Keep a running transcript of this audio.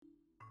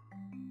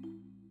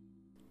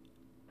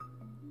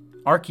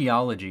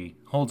Archaeology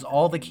holds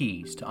all the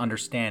keys to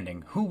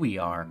understanding who we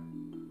are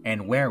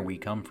and where we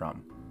come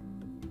from.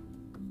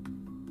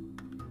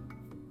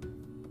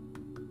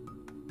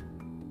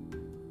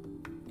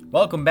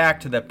 Welcome back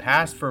to the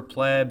Past for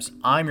Plebs.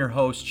 I'm your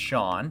host,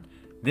 Sean.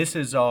 This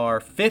is our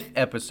 5th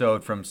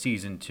episode from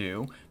Season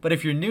 2, but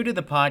if you're new to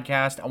the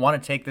podcast, I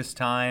want to take this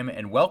time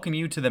and welcome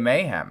you to the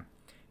Mayhem.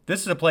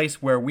 This is a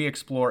place where we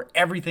explore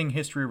everything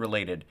history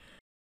related.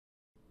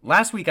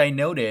 Last week I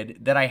noted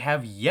that I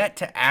have yet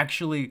to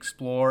actually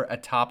explore a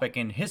topic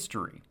in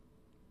history,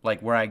 like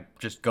where I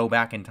just go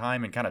back in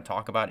time and kind of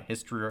talk about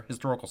history or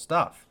historical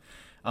stuff.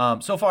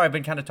 So far I've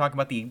been kind of talking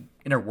about the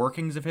inner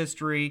workings of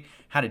history,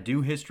 how to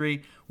do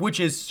history,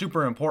 which is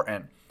super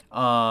important. So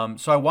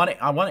I want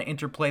to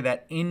interplay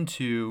that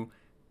into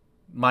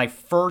my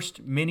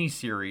first mini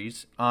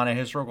series on a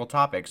historical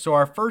topic. So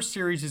our first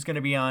series is going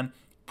to be on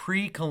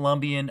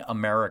Pre-Columbian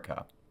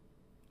America.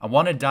 I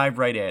want to dive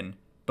right in.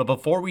 But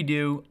before we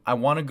do, I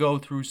want to go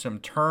through some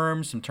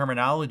terms, some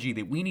terminology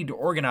that we need to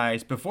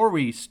organize before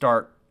we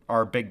start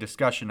our big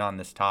discussion on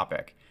this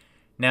topic.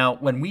 Now,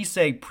 when we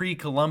say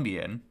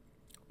pre-Columbian,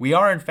 we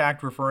are in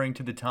fact referring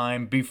to the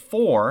time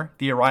before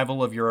the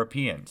arrival of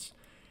Europeans.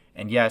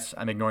 And yes,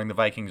 I'm ignoring the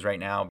Vikings right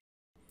now.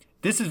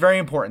 This is very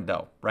important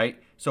though,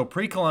 right? So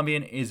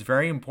pre-Columbian is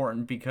very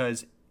important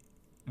because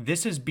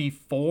this is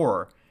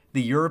before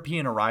the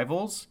European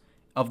arrivals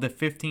of the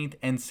 15th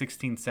and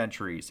 16th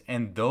centuries.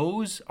 And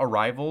those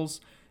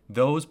arrivals,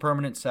 those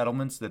permanent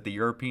settlements that the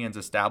Europeans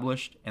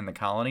established and the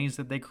colonies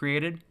that they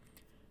created,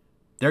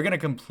 they're going to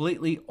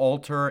completely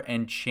alter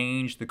and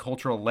change the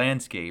cultural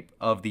landscape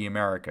of the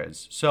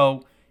Americas.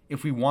 So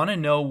if we want to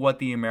know what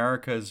the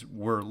Americas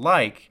were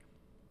like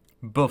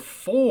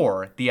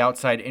before the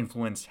outside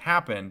influence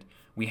happened,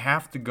 we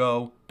have to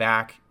go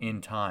back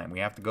in time. We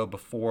have to go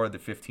before the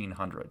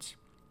 1500s.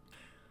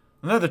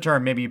 Another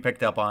term maybe you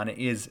picked up on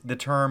is the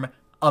term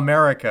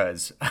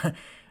Americas.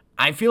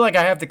 I feel like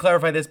I have to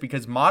clarify this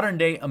because modern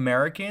day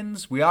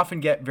Americans, we often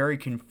get very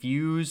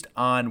confused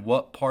on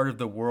what part of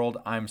the world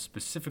I'm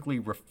specifically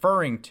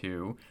referring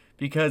to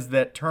because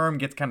that term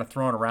gets kind of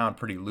thrown around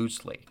pretty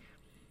loosely.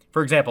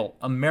 For example,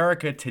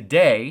 America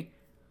today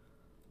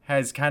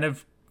has kind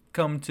of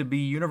come to be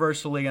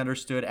universally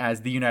understood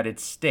as the United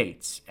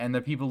States, and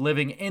the people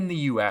living in the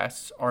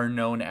US are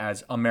known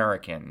as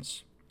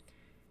Americans.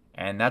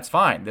 And that's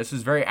fine. This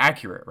is very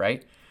accurate,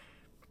 right?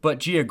 But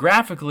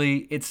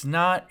geographically, it's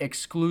not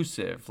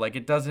exclusive. Like,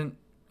 it doesn't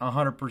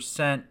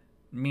 100%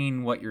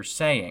 mean what you're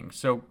saying.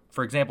 So,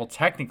 for example,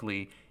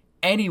 technically,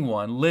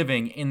 anyone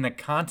living in the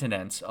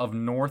continents of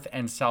North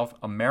and South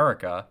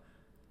America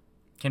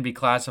can be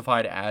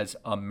classified as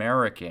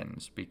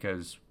Americans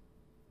because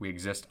we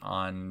exist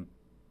on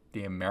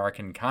the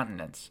American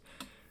continents.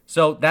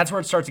 So that's where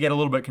it starts to get a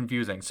little bit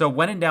confusing. So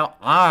when in doubt,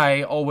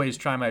 I always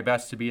try my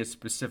best to be as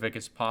specific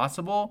as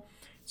possible.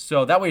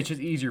 So that way it's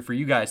just easier for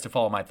you guys to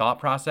follow my thought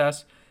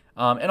process.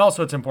 And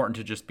also it's important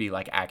to just be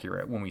like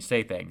accurate when we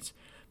say things.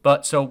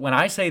 But so when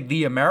I say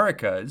the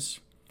Americas,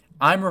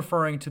 I'm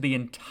referring to the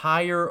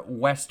entire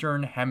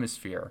Western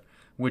Hemisphere,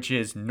 which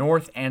is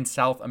North and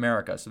South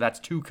America. So that's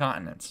 2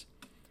 continents.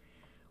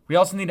 We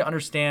also need to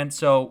understand,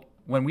 so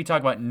when we talk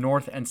about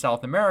North and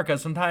South America,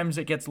 sometimes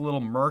it gets a little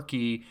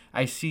murky.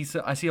 I see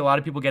a lot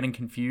of people getting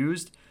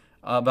confused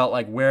about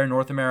like where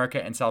North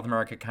America and South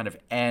America kind of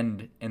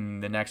end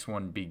and the next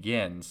one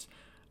begins.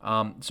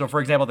 So for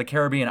example, the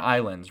Caribbean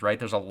islands, right?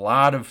 There's a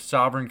lot of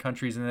sovereign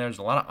countries in there. There's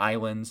a lot of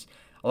islands,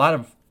 a lot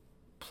of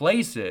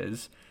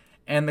places.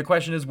 And the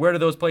question is, where do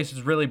those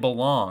places really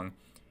belong?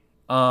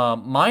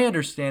 My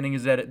understanding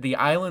is that the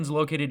islands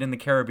located in the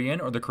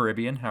Caribbean, or the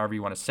Caribbean, however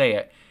you want to say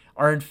it,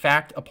 are in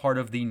fact a part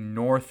of the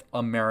North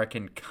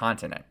American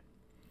continent.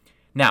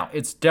 Now,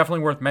 it's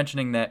definitely worth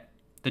mentioning that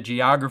the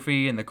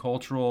geography and the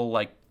cultural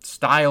like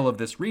style of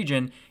this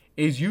region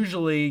is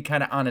usually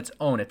kind of on its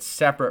own. It's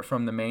separate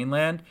from the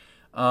mainland.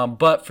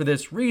 But for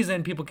this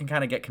reason, people can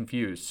kind of get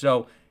confused.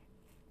 So,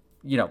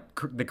 you know,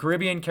 the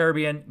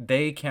Caribbean,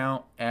 they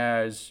count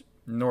as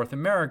North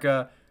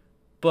America,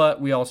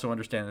 but we also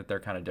understand that they're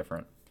kind of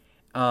different.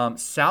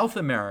 South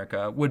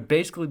America would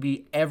basically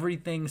be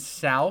everything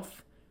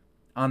south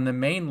on the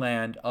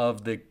mainland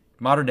of the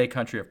modern day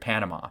country of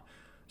Panama.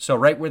 So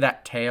right where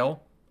that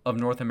tail of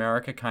North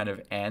America kind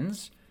of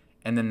ends,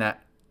 and then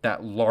that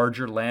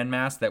larger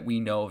landmass that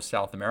we know of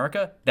South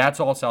America, that's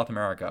all South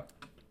America.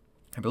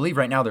 I believe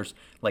right now there's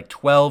like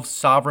 12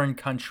 sovereign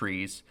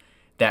countries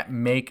that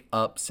make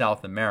up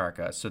South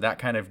America. So that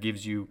kind of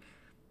gives you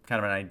kind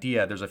of an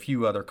idea. There's a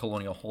few other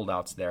colonial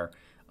holdouts there.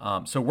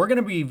 So we're going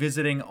to be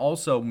visiting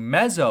also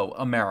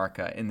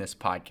Mesoamerica in this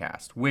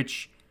podcast,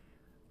 which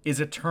is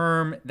a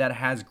term that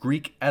has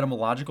Greek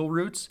etymological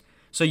roots.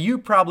 So you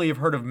probably have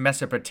heard of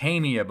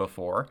Mesopotamia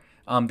before.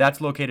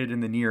 That's located in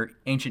the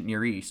ancient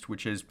Near East,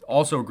 which is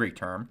also a Greek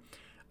term.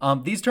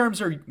 These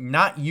terms are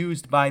not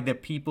used by the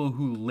people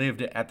who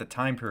lived at the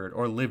time period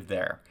or lived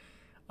there.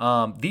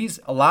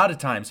 These, a lot of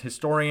times,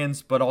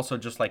 historians, but also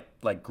just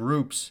like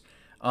groups,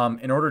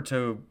 in order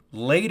to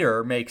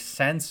later make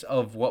sense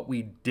of what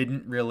we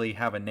didn't really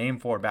have a name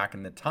for back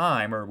in the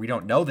time, or we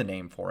don't know the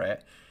name for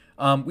it.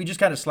 We just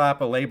kind of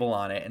slap a label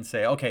on it and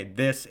say, okay,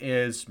 this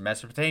is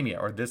Mesopotamia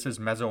or this is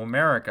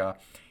Mesoamerica,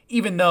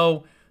 even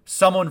though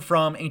someone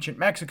from ancient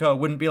Mexico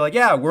wouldn't be like,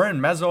 yeah, we're in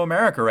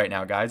Mesoamerica right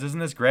now, guys. Isn't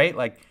this great?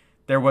 Like,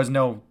 there was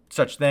no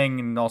such thing.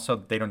 And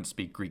also, they don't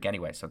speak Greek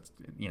anyway. So, it's,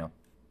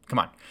 come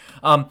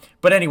on.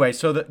 But anyway,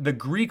 so the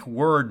Greek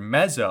word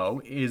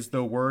meso is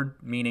the word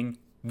meaning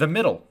the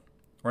middle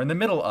or in the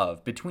middle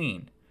of,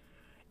 between.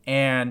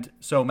 And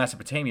so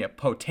Mesopotamia,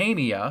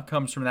 potamia,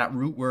 comes from that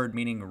root word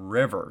meaning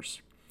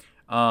rivers.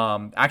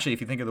 Actually, if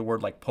you think of the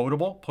word like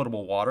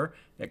potable water,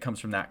 it comes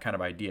from that kind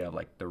of idea,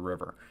 like the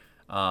river.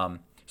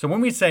 So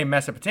when we say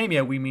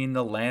Mesopotamia, we mean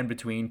the land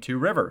between two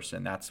rivers,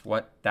 and that's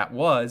what that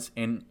was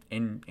in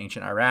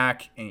ancient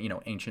Iraq, and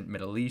ancient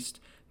Middle East,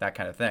 that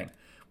kind of thing.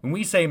 When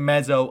we say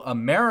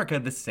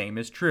Mesoamerica, the same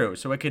is true.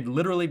 So it could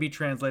literally be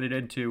translated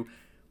into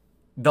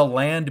the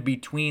land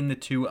between the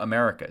two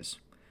Americas.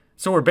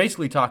 So we're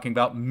basically talking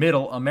about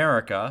Middle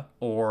America,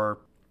 or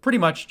pretty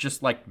much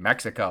just like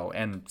Mexico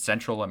and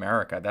Central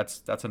America.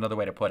 That's another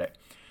way to put it.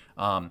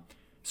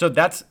 So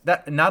that's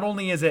that. Not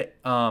only is it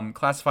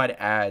classified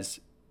as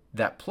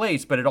that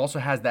place, but it also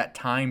has that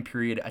time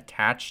period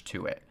attached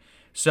to it.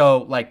 So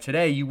like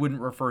today, you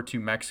wouldn't refer to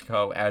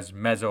Mexico as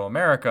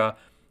Mesoamerica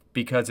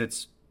because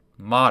it's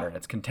modern,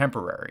 it's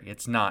contemporary,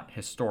 it's not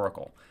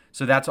historical.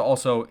 So that's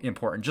also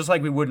important. Just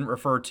like we wouldn't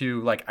refer to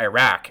like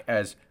Iraq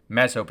as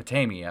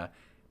Mesopotamia,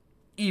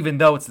 even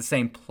though it's the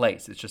same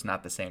place, it's just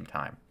not the same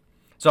time.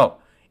 So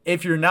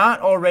if you're not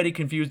already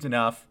confused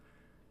enough,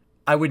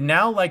 I would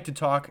now like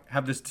to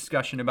have this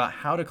discussion about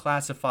how to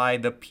classify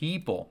the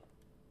people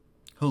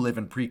who live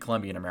in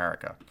pre-Columbian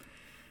America.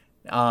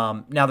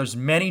 Now, there's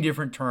many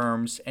different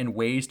terms and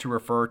ways to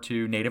refer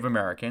to Native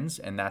Americans,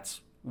 and that's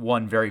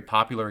one very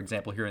popular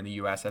example here in the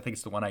U.S. I think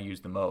it's the one I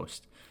use the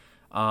most.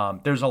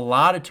 There's a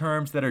lot of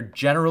terms that are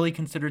generally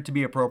considered to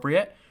be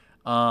appropriate.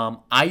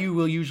 I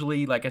will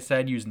usually, like I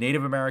said, use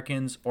Native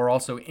Americans or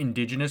also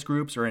indigenous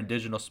groups or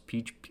indigenous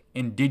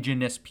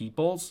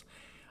peoples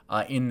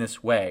in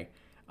this way.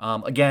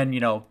 Again,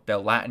 the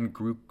Latin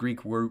Greek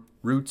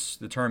roots,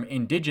 the term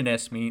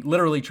indigenous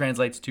literally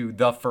translates to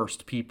the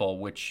first people,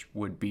 which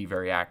would be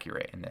very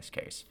accurate in this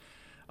case.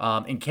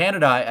 In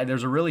Canada,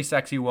 there's a really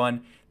sexy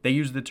one. They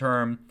use the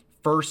term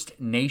First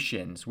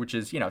Nations, which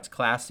is, it's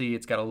classy.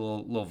 It's got a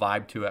little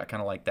vibe to it. I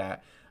kind of like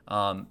that.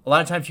 A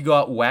lot of times you go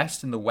out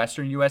west in the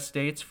western U.S.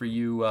 states, for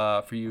you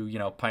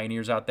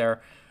pioneers out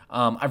there,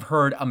 I've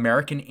heard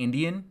American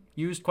Indian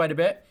used quite a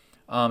bit.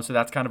 So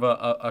that's kind of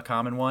a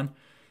common one.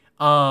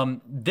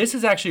 This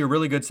is actually a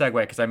really good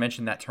segue because I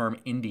mentioned that term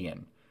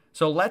Indian.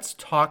 So let's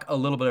talk a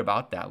little bit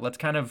about that. Let's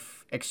kind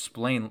of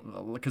explain,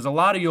 because a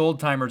lot of you old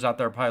timers out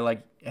there are probably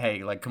like,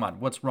 hey, like, come on,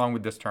 what's wrong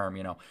with this term?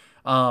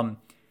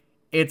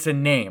 It's a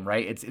name,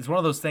 right? It's one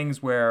of those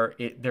things where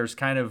there's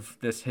kind of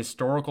this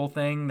historical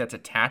thing that's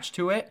attached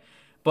to it.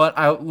 But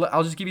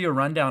I'll just give you a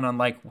rundown on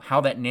like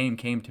how that name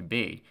came to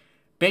be.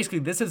 Basically,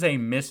 this is a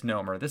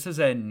misnomer. This is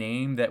a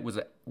name that was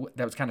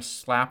kind of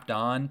slapped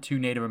on to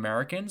Native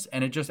Americans,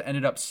 and it just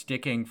ended up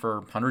sticking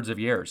for hundreds of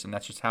years. And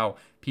that's just how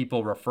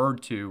people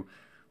referred to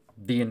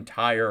the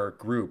entire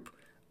group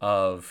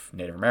of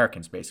Native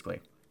Americans,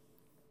 basically.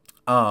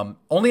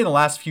 Only in the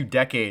last few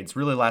decades,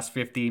 really last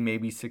 50,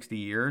 maybe 60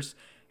 years,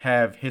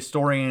 have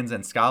historians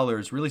and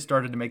scholars really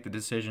started to make the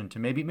decision to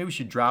maybe we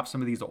should drop some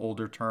of these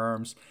older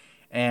terms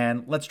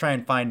and let's try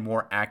and find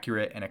more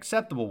accurate and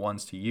acceptable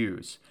ones to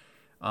use.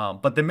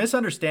 But the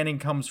misunderstanding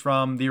comes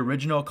from the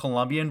original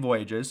Columbian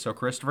voyages. So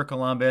Christopher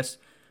Columbus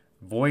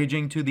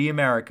voyaging to the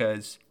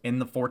Americas in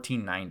the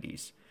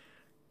 1490s.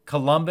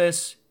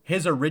 Columbus,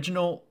 his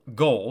original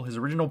goal, his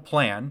original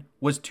plan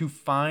was to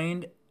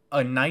find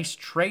a nice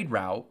trade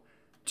route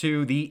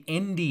to the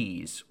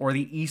Indies or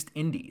the East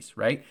Indies,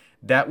 right?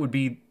 That would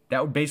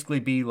basically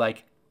be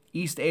like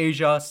East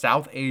Asia,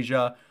 South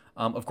Asia.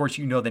 Of course,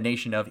 the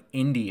nation of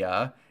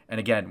India. And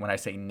again, when I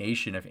say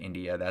nation of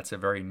India, that's a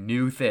very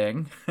new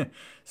thing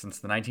since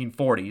the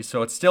 1940s.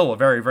 So it's still a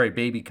very, very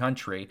baby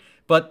country.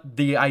 But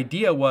the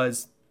idea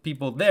was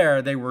people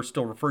there, they were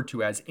still referred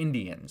to as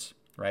Indians,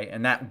 right?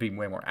 And that would be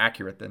way more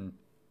accurate than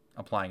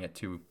applying it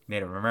to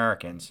Native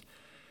Americans.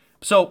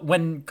 So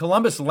when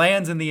Columbus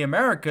lands in the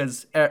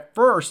Americas, at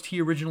first,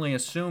 he originally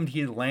assumed he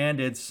had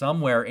landed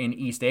somewhere in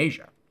East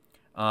Asia.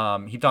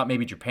 He thought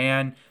maybe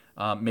Japan,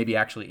 maybe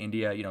actually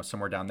India,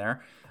 somewhere down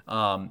there.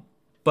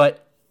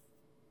 But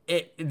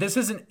this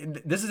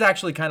is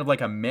actually kind of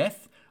like a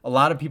myth. A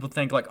lot of people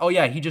think like, oh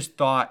yeah, he just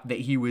thought that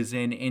he was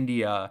in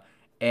India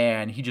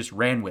and he just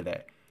ran with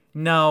it.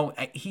 No,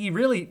 he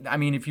really,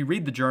 if you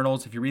read the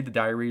journals, if you read the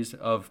diaries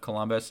of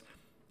Columbus,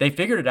 they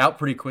figured it out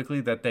pretty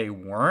quickly that they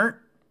weren't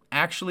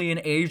actually in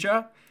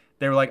Asia.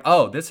 They were like,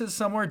 oh, this is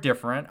somewhere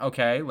different.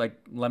 Okay, like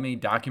let me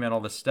document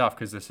all this stuff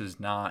because this is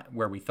not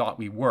where we thought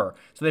we were.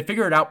 So they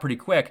figured it out pretty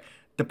quick.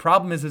 The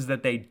problem is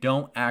that they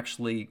don't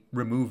actually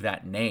remove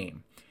that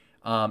name.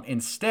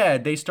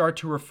 Instead, they start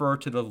to refer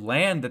to the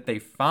land that they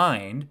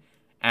find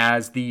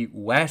as the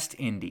West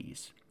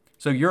Indies.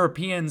 So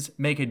Europeans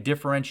make a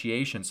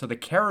differentiation. So the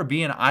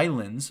Caribbean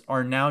islands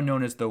are now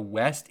known as the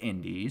West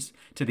Indies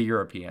to the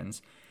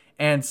Europeans.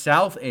 And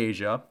South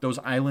Asia, those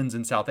islands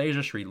in South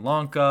Asia, Sri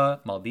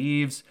Lanka,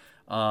 Maldives,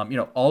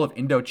 all of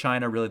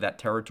Indochina, really that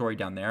territory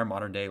down there,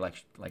 modern day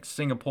like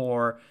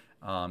Singapore,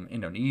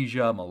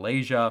 Indonesia,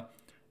 Malaysia,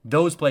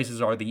 those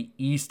places are the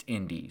East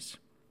Indies.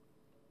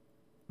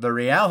 The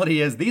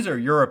reality is these are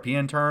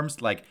European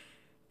terms. Like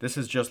this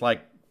is just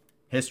like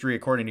history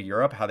according to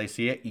Europe, how they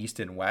see it, East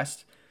and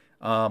West.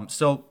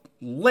 So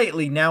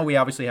lately now we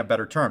obviously have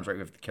better terms, right? We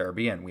have the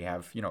Caribbean, we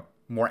have,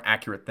 more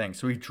accurate things.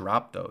 So we've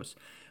dropped those.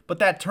 But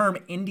that term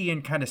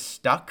Indian kind of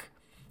stuck.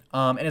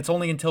 And it's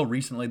only until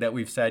recently that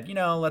we've said,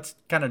 let's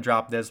kind of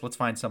drop this. Let's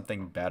find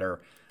something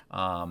better.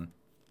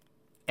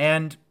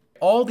 And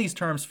all these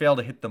terms fail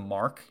to hit the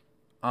mark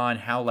on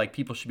how like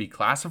people should be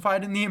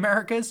classified in the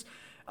Americas.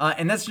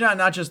 And that's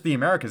not just the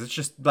Americas. It's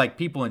just like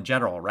people in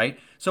general, right?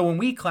 So when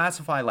we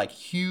classify like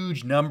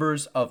huge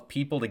numbers of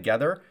people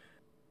together,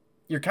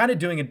 you're kind of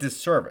doing a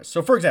disservice.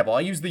 So for example,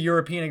 I'll use the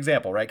European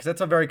example, right? Because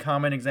that's a very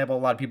common example. A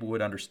lot of people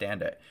would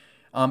understand it.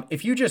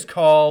 If you just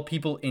call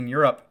people in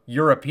Europe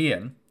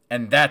European,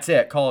 and that's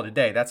it, call it a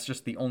day, that's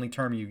just the only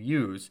term you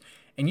use,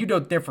 and you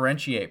don't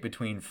differentiate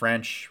between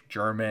French,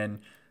 German,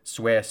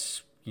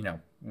 Swiss,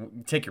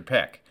 take your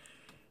pick,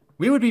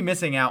 we would be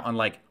missing out on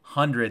like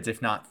hundreds,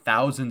 if not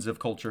thousands of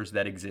cultures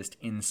that exist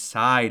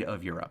inside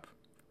of Europe,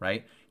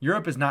 right?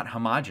 Europe is not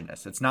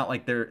homogenous. It's not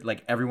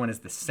like everyone is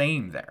the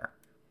same there.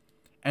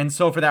 And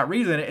so for that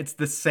reason, it's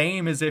the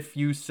same as if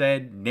you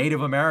said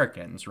Native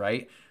Americans,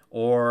 right?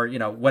 Or,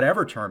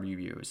 whatever term you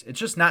use. It's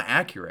just not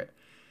accurate.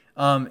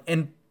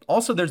 And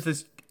also there's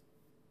this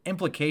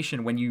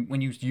implication when you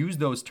use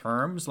those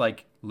terms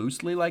like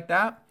loosely like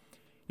that,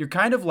 you're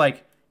kind of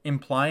like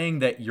implying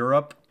that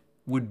Europe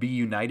would be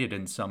united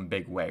in some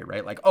big way,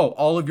 right? Like, oh,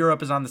 all of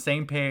Europe is on the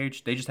same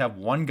page. They just have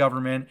one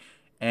government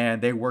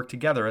and they work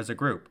together as a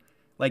group.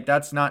 Like,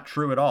 that's not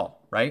true at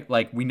all, right?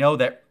 Like, we know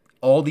that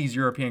all these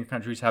European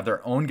countries have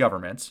their own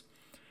governments.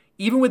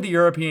 Even with the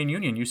European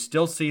Union, you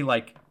still see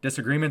like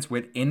disagreements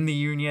within the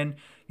union.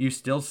 You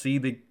still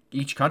see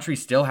each country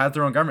still has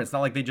their own government. It's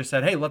not like they just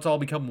said, hey, let's all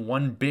become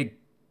one big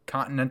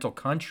continental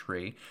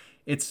country.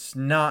 It's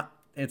not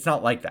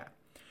like that.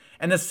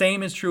 And the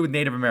same is true with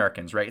Native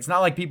Americans, right? It's not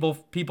like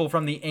people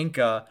from the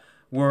Inca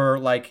were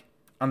like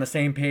on the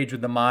same page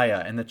with the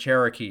Maya and the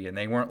Cherokee, and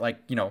they weren't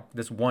like,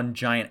 this one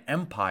giant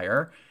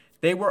empire.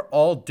 They were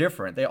all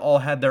different. They all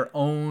had their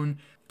own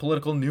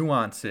political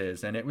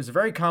nuances, and it was a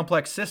very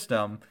complex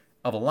system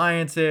of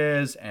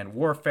alliances and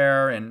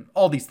warfare and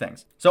all these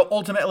things. So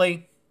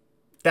ultimately,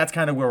 that's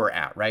kind of where we're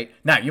at, right?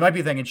 Now, you might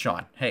be thinking,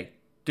 Sean, hey,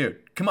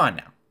 dude, come on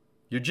now.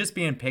 You're just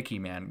being picky,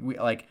 man.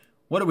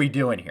 What are we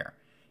doing here?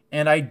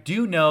 And I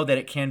do know that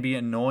it can be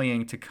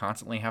annoying to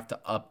constantly have to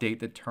update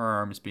the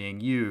terms being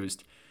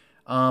used.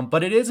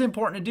 But it is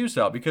important to do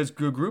so because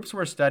the groups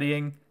we're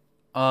studying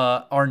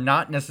are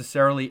not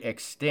necessarily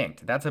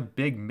extinct. That's a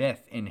big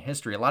myth in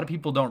history. A lot of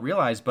people don't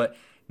realize, but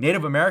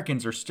Native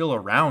Americans are still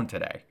around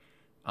today.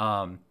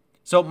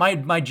 So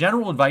my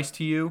general advice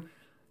to you,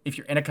 if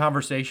you're in a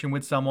conversation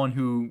with someone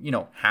who,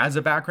 has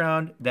a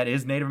background that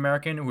is Native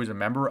American, who is a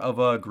member of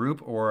a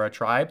group or a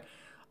tribe,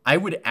 I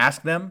would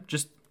ask them,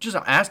 just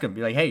ask them,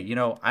 be like, hey,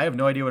 I have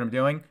no idea what I'm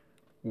doing.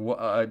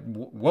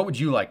 What would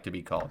you like to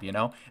be called?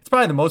 It's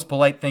probably the most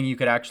polite thing you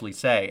could actually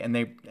say.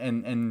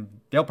 And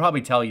they'll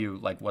probably tell you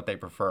like what they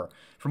prefer.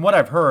 From what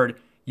I've heard,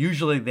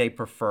 usually they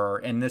prefer,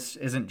 and this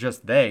isn't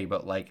just they,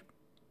 but like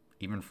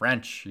even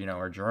French,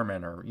 or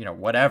German or,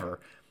 whatever,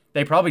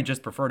 they probably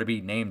just prefer to be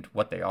named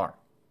what they are.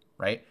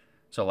 Right?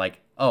 So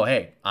like, oh,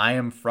 hey, I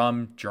am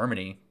from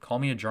Germany. Call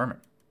me a German.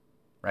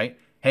 Right?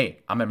 Hey,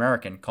 I'm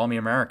American. Call me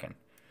American.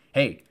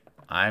 Hey,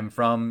 I'm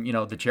from,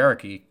 the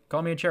Cherokee.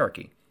 Call me a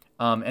Cherokee.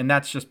 And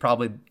that's just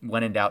probably,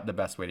 when in doubt, the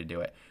best way to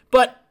do it.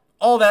 But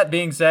all that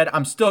being said,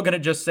 I'm still going to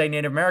just say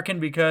Native American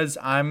because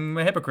I'm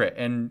a hypocrite.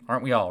 And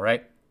aren't we all,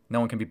 right? No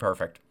one can be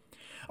perfect.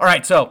 All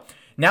right, so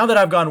now that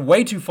I've gone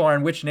way too far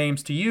in which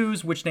names to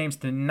use, which names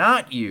to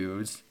not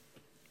use,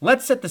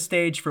 let's set the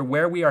stage for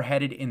where we are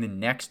headed in the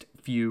next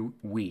few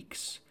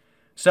weeks.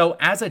 So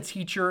as a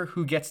teacher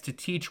who gets to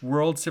teach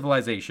world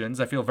civilizations,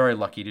 I feel very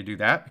lucky to do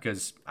that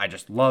because I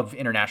just love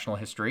international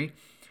history.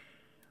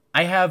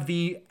 I have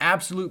the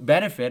absolute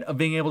benefit of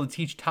being able to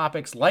teach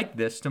topics like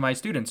this to my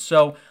students.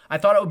 So I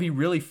thought it would be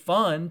really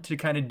fun to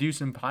kind of do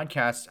some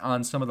podcasts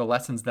on some of the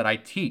lessons that I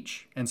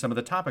teach and some of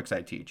the topics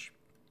I teach.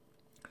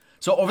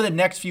 So over the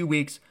next few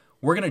weeks,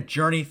 we're going to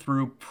journey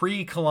through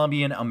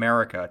pre-Columbian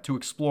America to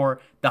explore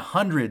the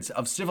hundreds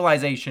of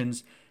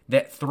civilizations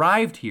that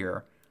thrived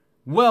here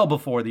well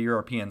before the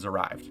Europeans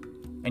arrived.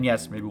 And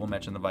yes, maybe we'll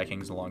mention the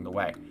Vikings along the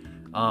way.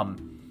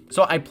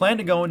 So I plan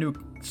to go into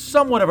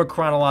somewhat of a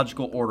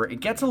chronological order. It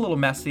gets a little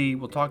messy.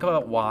 We'll talk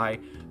about why.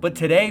 But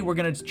today we're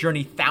going to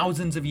journey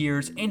thousands of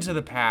years into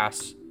the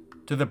past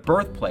to the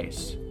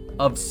birthplace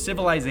of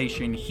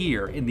civilization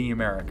here in the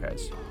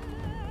Americas.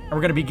 And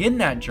we're going to begin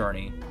that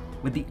journey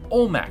with the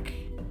Olmec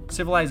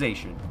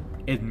civilization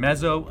in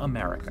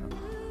Mesoamerica.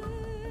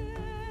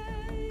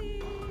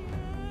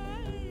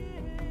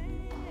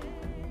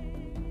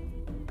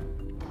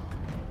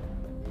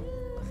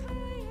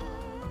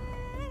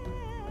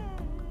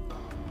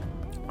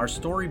 Our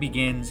story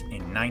begins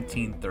in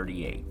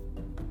 1938,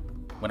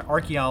 when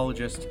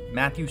archaeologist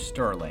Matthew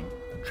Sterling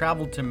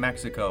traveled to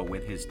Mexico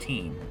with his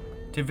team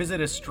to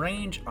visit a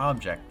strange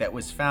object that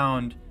was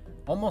found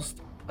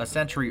almost a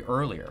century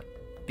earlier.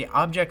 The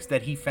objects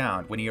that he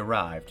found when he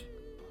arrived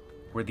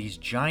were these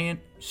giant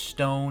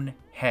stone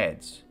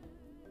heads.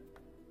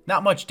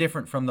 Not much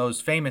different from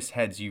those famous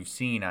heads you've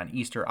seen on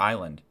Easter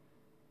Island.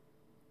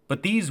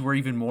 But these were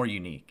even more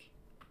unique,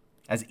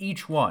 as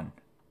each one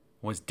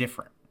was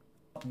different.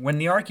 When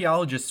the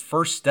archaeologists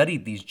first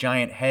studied these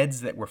giant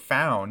heads that were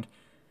found,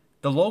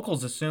 the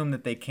locals assumed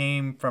that they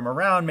came from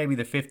around maybe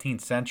the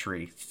 15th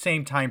century,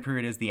 same time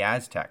period as the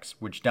Aztecs,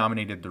 which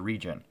dominated the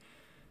region.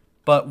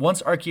 But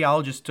once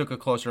archaeologists took a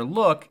closer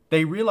look,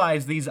 they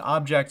realized these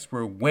objects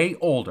were way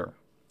older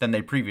than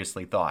they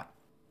previously thought.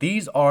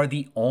 These are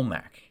the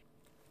Olmec.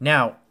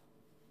 Now,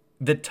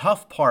 the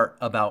tough part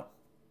about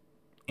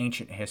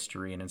ancient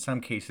history, and in some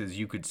cases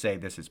you could say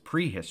this is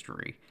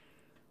prehistory,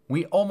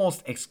 we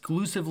almost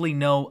exclusively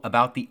know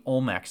about the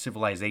Olmec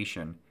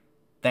civilization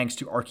thanks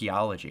to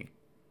archaeology,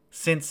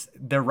 since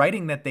the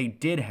writing that they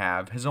did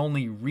have has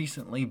only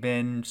recently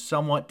been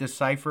somewhat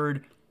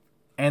deciphered,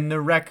 and the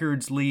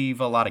records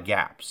leave a lot of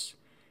gaps.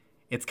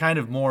 It's kind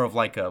of more of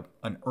like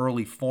an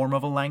early form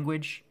of a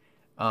language,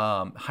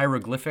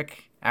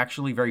 hieroglyphic,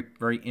 actually very,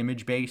 very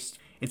image-based.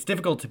 It's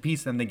difficult to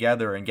piece them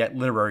together and get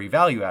literary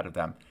value out of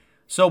them.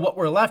 So what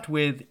we're left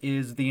with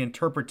is the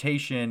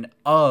interpretation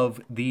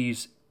of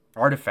these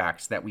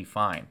artifacts that we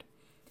find.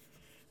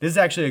 This is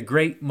actually a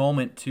great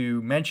moment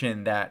to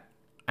mention that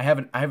I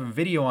have a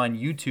video on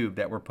YouTube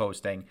that we're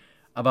posting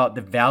about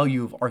the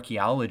value of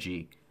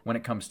archaeology when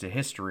it comes to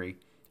history.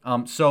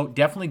 So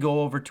definitely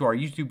go over to our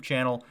YouTube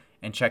channel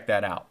and check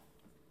that out.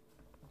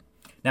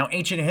 Now,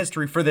 ancient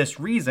history, for this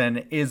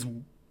reason, is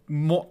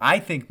I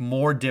think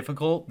more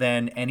difficult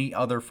than any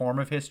other form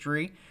of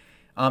history.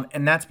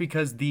 And that's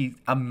because the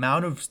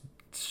amount of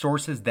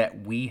sources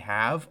that we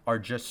have are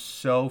just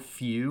so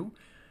few.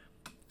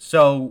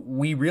 So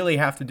we really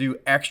have to do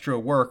extra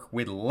work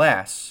with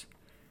less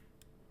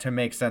to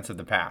make sense of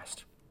the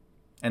past.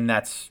 And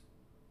that's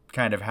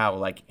kind of how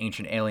like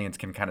ancient aliens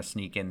can kind of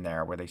sneak in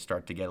there, where they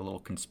start to get a little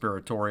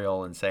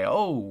conspiratorial and say,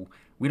 oh,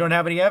 we don't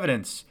have any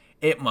evidence.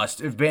 It must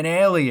have been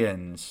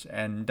aliens.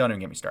 And don't even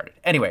get me started.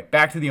 Anyway,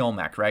 back to the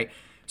Olmec, right?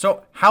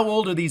 So how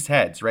old are these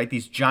heads, right?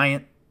 These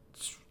giant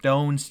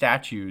stone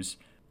statues.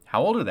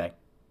 How old are they?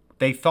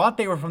 They thought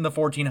they were from the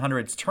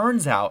 1400s.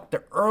 Turns out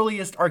the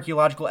earliest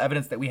archaeological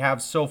evidence that we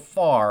have so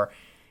far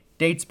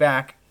dates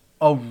back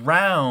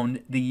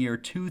around the year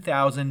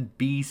 2000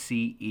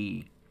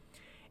 BCE.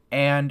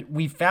 And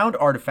we found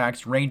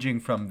artifacts ranging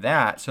from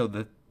that, so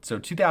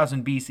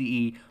 2000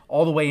 BCE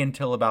all the way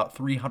until about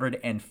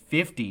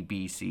 350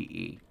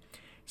 BCE.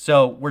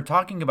 So we're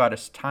talking about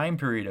a time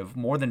period of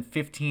more than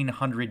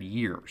 1,500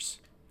 years.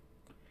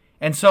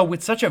 And so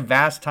with such a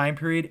vast time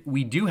period,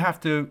 we do have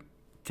to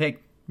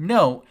take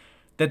note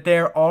that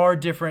there are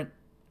different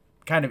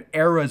kind of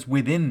eras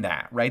within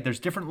that, right? There's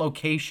different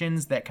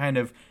locations that kind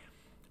of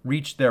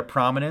reach their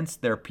prominence,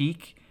 their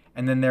peak,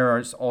 and then there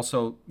is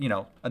also,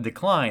 a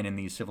decline in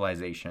these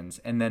civilizations,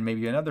 and then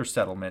maybe another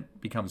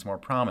settlement becomes more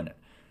prominent.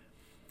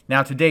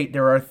 Now, to date,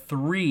 there are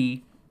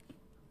three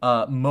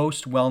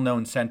most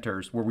well-known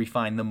centers where we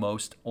find the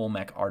most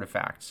Olmec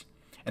artifacts,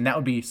 and that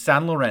would be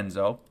San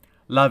Lorenzo,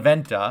 La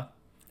Venta,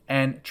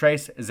 and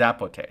Tres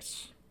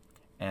Zapotes.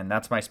 And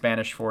that's my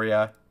Spanish for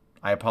you.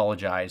 I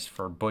apologize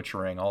for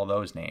butchering all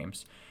those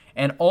names.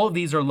 And all of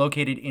these are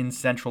located in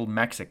central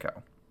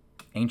Mexico,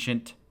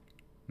 ancient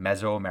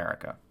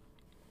Mesoamerica.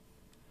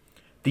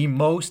 The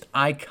most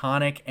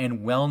iconic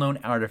and well-known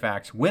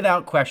artifacts,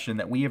 without question,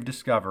 that we have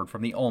discovered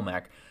from the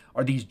Olmec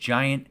are these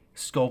giant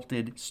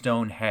sculpted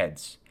stone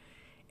heads.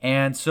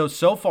 And so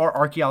far,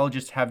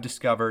 archaeologists have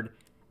discovered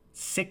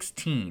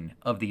 16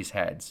 of these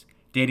heads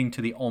dating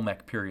to the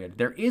Olmec period.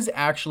 There is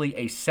actually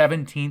a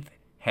 17th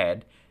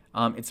head.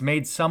 It's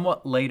made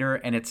somewhat later,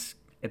 and it's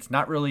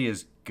not really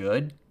as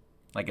good.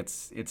 Like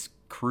it's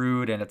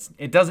crude, and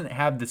it doesn't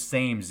have the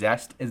same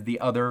zest as the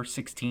other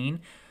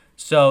 16.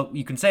 So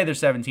you can say there's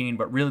 17,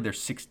 but really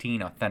there's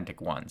 16 authentic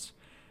ones.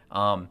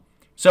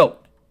 So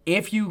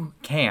if you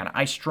can,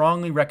 I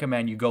strongly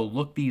recommend you go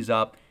look these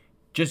up.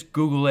 Just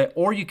Google it,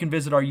 or you can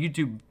visit our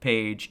YouTube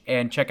page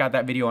and check out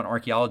that video on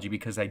archaeology,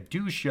 because I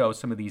do show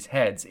some of these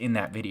heads in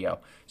that video.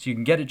 So you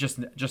can get just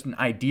an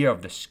idea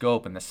of the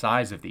scope and the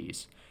size of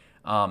these.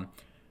 Now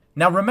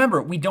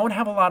remember, we don't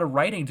have a lot of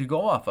writing to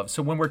go off of.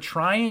 So when we're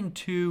trying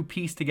to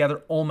piece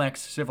together Olmec's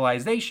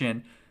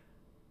civilization,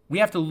 we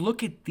have to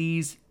look at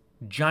these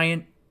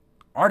giant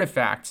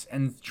artifacts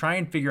and try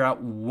and figure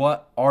out,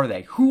 what are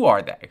they? Who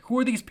are they? Who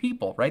are these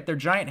people, right? They're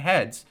giant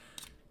heads.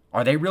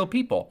 Are they real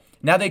people?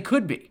 Now they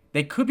could be.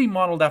 They could be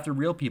modeled after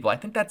real people. I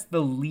think that's the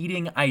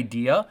leading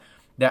idea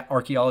that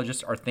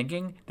archaeologists are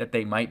thinking that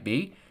they might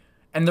be.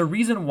 And the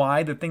reason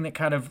why, the thing that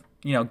kind of,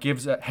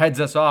 heads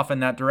us off in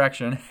that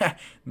direction,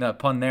 the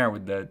pun there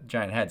with the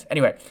giant heads,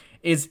 anyway,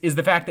 is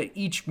the fact that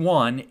each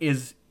one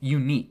is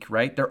unique,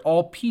 right? They're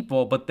all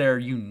people, but they're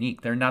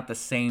unique. They're not the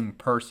same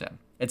person.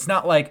 It's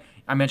not like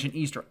I mentioned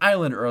Easter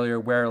Island earlier,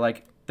 where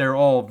like they're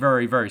all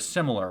very, very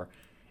similar.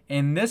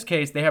 In this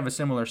case, they have a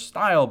similar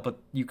style, but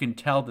you can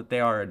tell that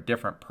they are a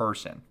different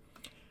person.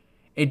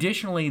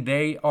 Additionally,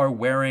 they are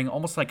wearing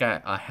almost like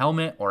a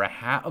helmet or a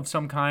hat of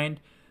some kind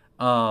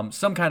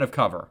of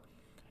cover.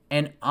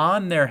 And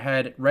on their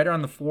head, right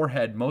on the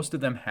forehead, most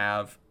of them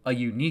have a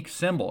unique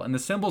symbol, and the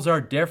symbols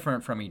are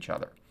different from each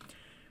other.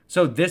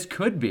 So this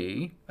could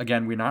be,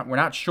 again, we're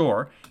not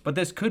sure, but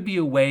this could be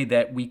a way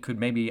that we could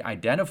maybe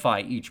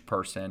identify each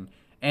person,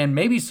 and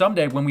maybe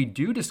someday when we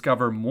do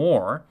discover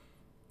more,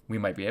 we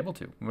might be able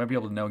to. We might be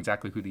able to know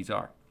exactly who these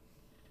are.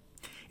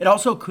 It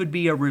also could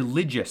be a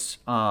religious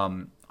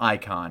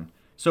icon.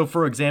 So,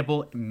 for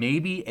example,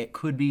 maybe it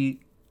could be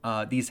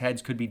these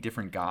heads could be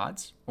different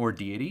gods or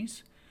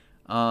deities.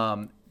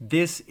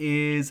 This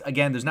is,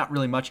 again, there's not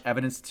really much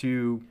evidence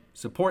to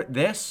support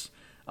this.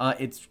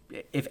 It's,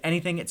 if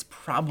anything, it's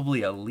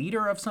probably a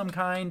leader of some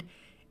kind.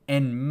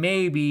 And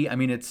maybe, I'm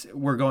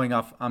going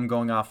off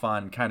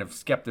on kind of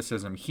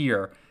skepticism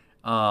here,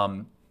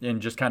 and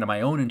just kind of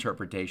my own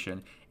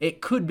interpretation.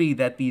 It could be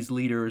that these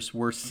leaders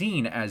were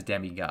seen as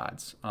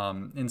demigods.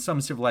 In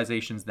some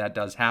civilizations, that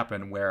does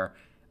happen, where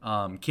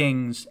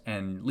kings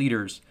and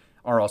leaders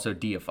are also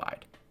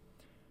deified.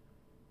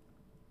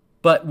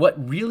 But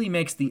what really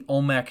makes the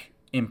Olmec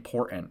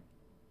important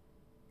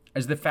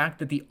is the fact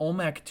that the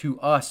Olmec to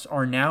us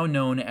are now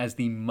known as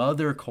the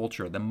mother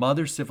culture, the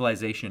mother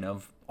civilization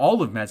of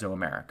all of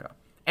Mesoamerica,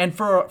 and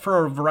for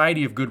a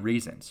variety of good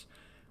reasons.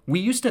 We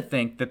used to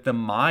think that the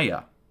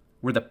Maya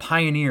were the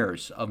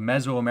pioneers of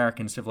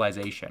Mesoamerican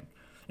civilization.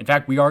 In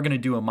fact, we are going to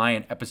do a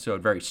Mayan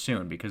episode very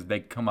soon because they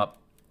come up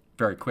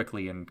very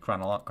quickly in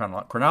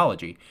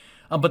chronology.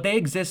 But they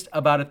exist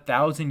about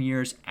 1,000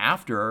 years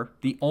after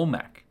the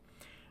Olmec.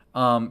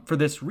 For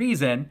this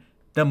reason,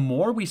 the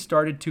more we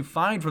started to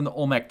find from the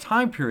Olmec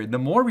time period, the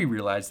more we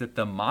realized that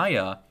the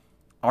Maya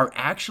are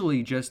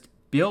actually just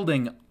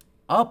building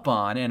up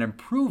on and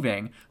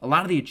improving a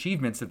lot of the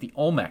achievements that the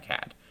Olmec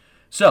had.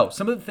 So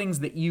some of the things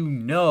that you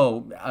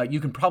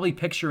can probably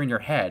picture in your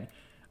head,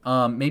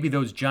 maybe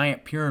those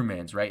giant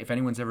pyramids, right? If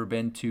anyone's ever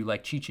been to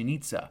like Chichen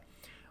Itza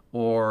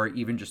or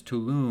even just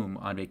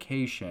Tulum on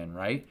vacation,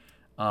 right?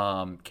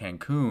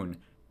 Cancun,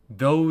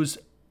 those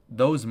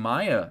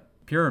Maya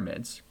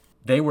pyramids,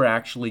 they were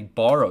actually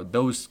borrowed.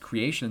 Those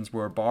creations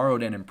were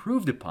borrowed and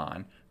improved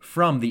upon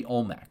from the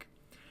Olmec.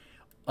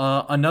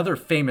 Another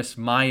famous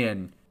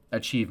Mayan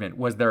achievement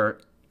was their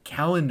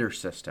calendar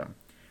system.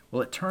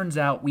 Well, it turns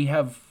out we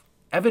have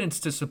evidence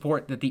to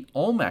support that the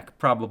Olmec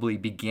probably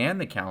began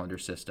the calendar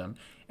system,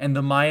 and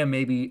the Maya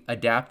maybe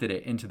adapted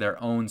it into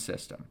their own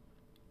system.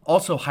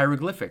 Also,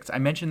 hieroglyphics. I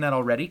mentioned that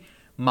already.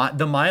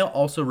 The Maya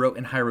also wrote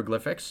in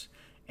hieroglyphics,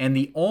 and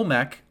the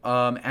Olmec,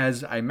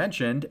 as I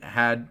mentioned,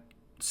 had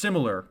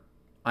similar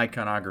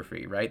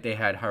iconography, right? They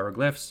had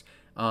hieroglyphs,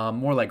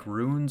 more like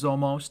runes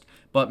almost,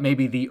 but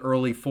maybe the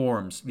early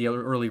forms, the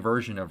early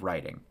version of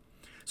writing.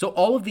 So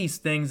all of these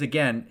things,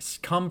 again,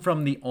 come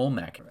from the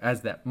Olmec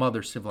as that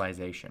mother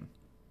civilization.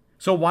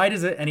 So why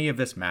does any of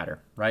this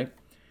matter, right?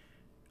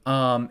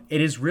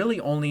 It is really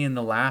only in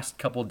the last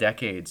couple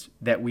decades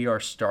that we are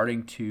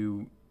starting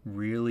to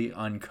really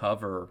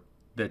uncover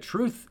the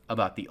truth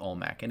about the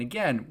Olmec. And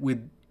again,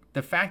 with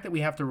the fact that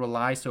we have to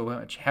rely so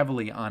much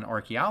heavily on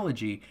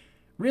archaeology,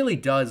 really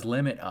does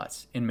limit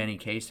us in many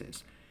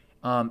cases.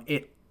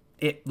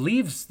 It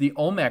leaves the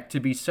Olmec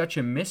to be such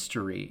a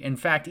mystery. In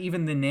fact,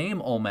 even the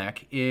name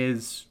Olmec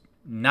is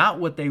not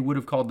what they would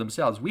have called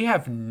themselves. We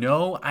have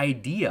no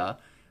idea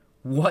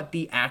who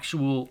the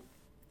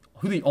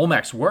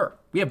Olmecs were.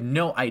 We have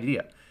no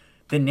idea.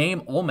 The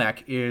name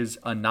Olmec is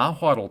a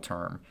Nahuatl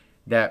term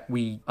that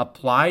we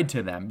applied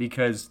to them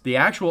because the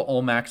actual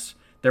Olmecs,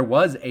 there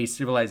was a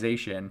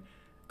civilization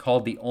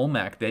called the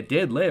Olmec that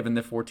did live in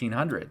the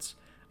 1400s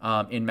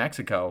in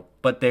Mexico,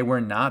 but they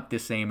were not the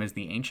same as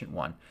the ancient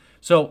one.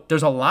 So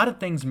there's a lot of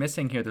things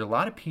missing here. There's a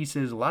lot of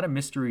pieces, a lot of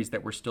mysteries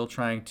that we're still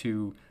trying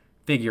to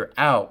figure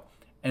out.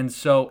 And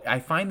so I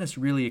find this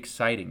really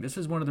exciting. This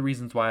is one of the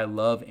reasons why I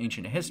love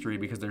ancient history,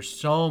 because there's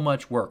so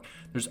much work.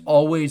 There's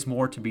always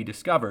more to be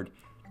discovered.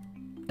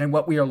 And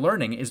what we are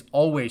learning is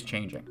always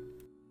changing.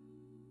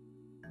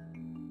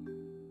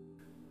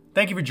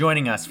 Thank you for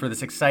joining us for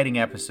this exciting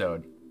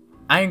episode.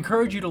 I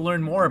encourage you to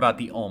learn more about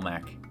the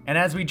Olmec. And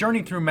as we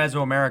journey through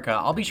Mesoamerica,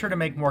 I'll be sure to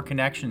make more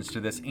connections to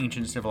this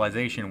ancient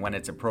civilization when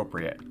it's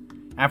appropriate.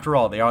 After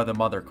all, they are the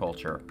mother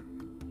culture.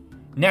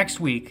 Next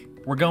week,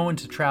 we're going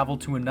to travel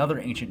to another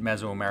ancient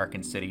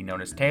Mesoamerican city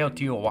known as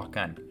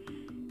Teotihuacan,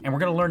 and we're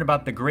going to learn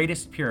about the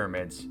greatest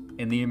pyramids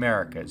in the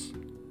Americas.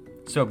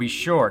 So be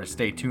sure to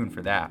stay tuned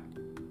for that.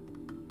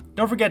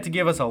 Don't forget to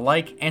give us a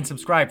like and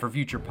subscribe for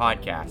future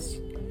podcasts.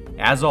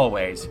 As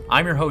always,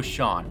 I'm your host,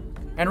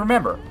 Sean, and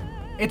remember,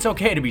 it's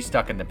okay to be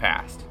stuck in the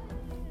past.